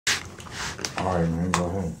All right, man, go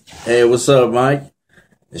ahead. Hey, what's up, Mike?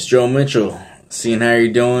 It's Joe Mitchell. Seeing how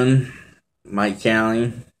you're doing, Mike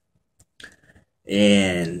County.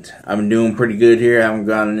 And I've been doing pretty good here. I haven't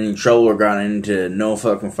gotten in any trouble or gotten into no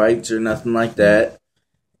fucking fights or nothing like that.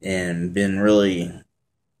 And been really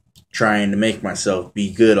trying to make myself be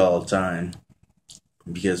good all the time.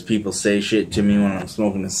 Because people say shit to me when I'm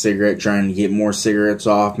smoking a cigarette, trying to get more cigarettes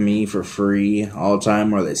off me for free all the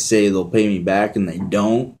time, or they say they'll pay me back and they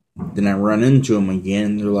don't. Then I run into them again,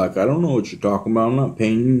 and they're like, I don't know what you're talking about, I'm not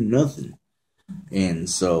paying you nothing. And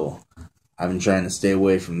so I've been trying to stay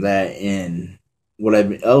away from that. And what I've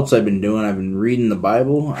been doing, I've been reading the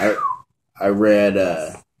Bible. I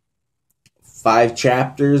read 5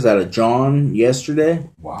 chapters out of John yesterday.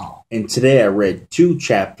 Wow. And today I read 2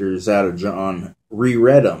 chapters out of John,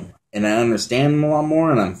 reread them, and I understand them a lot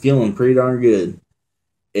more, and I'm feeling pretty darn good.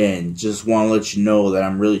 And just want to let you know that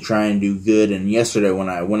I'm really trying to do good. And yesterday when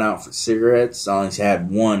I went out for cigarettes, I only had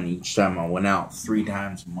 1 each time I went out, 3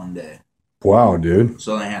 times in one day. Wow, dude.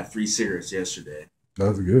 So I had 3 cigarettes yesterday.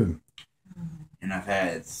 That's good. And I've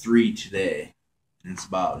had 3 today, and it's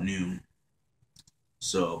about noon.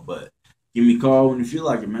 So, but give me a call when you feel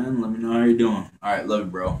like it, man. Let me know how you're doing. All right, love you,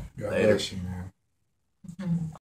 bro. God Later. bless you, man.